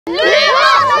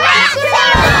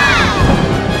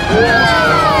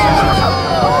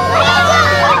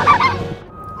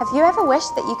ever wish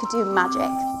that you could do magic?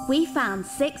 We found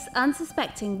 6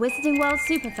 unsuspecting Wizarding World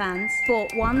superfans,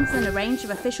 bought wands and a range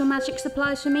of official magic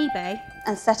supplies from eBay,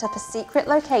 And set up a secret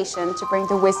location to bring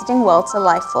the Wizarding World to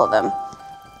life for them.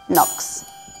 Knox.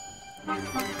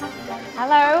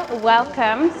 Hello,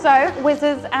 welcome. So,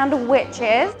 wizards and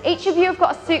witches, each of you have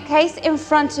got a suitcase in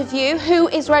front of you. Who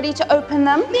is ready to open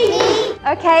them? Me!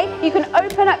 Okay, you can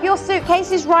open up your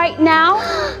suitcases right now.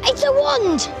 It's a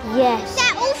wand! Yes.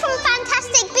 They're all from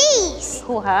Fantastic Beasts.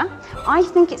 Call her. I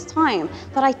think it's time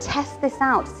that I test this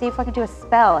out to see if I can do a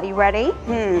spell. Are you ready?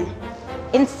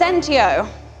 Incendio.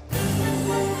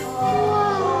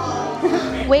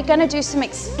 We're gonna do some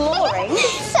exploring.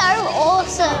 So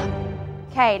awesome.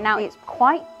 Okay, now it's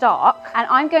quite dark, and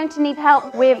I'm going to need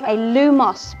help with a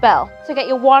Lumos spell. So get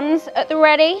your wands at the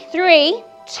ready. 3,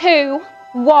 2,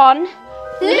 1.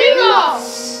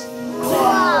 Lumos!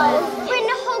 Wow. We're in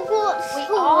Hogwarts. We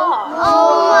are.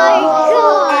 Oh my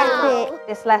god.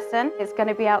 This lesson is going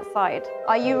to be outside.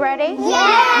 Are you ready?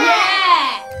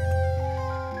 Yeah!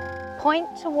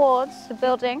 Point towards the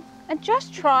building and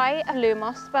just try a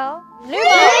Lumos spell.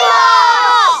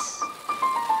 Lumos!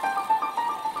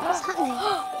 What's happening?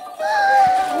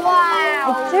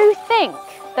 Wow. I do think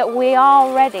that we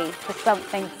are ready for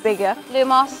something bigger.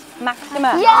 Lumos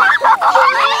Maxima. Yeah!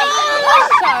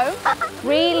 So,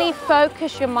 really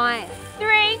focus your mind.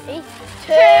 3,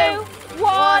 2,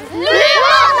 1.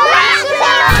 Lumos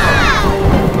Maxima!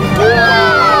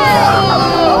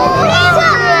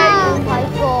 Oh my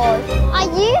god. Are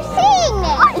you seeing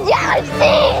this? Yeah, I'm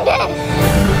seeing this!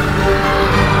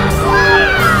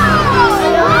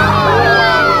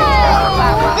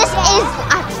 This is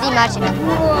actually magical.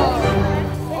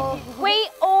 We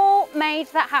all made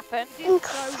that happen.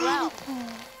 Incredible.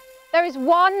 There is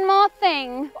one more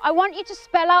thing. I want you to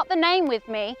spell out the name with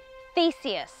me.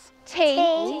 Theseus.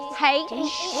 T-H-E-S-E-U-S.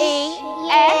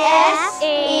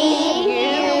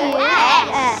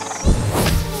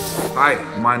 Hi,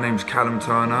 my name's Callum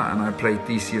Turner and I play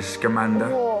Theseus Scamander.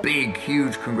 Big,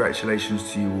 huge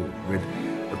congratulations to you all. With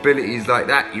abilities like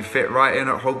that, you fit right in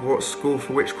at Hogwarts School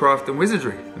for Witchcraft and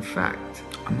Wizardry. In fact,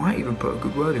 I might even put a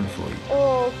good word in for you.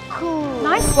 Oh, cool.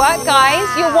 Nice work, guys.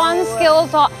 Your wand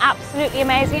skills are absolutely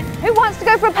amazing. Who wants to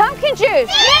go for a pumpkin juice?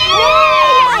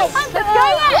 Yes! Let's go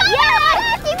then.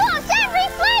 Yes! He wants every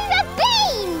flavour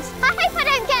beans! I hope I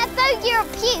don't get a bogey or a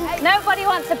puke. Nobody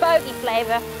wants a bogey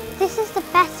flavour. This is the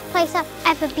best place I've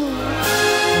ever been.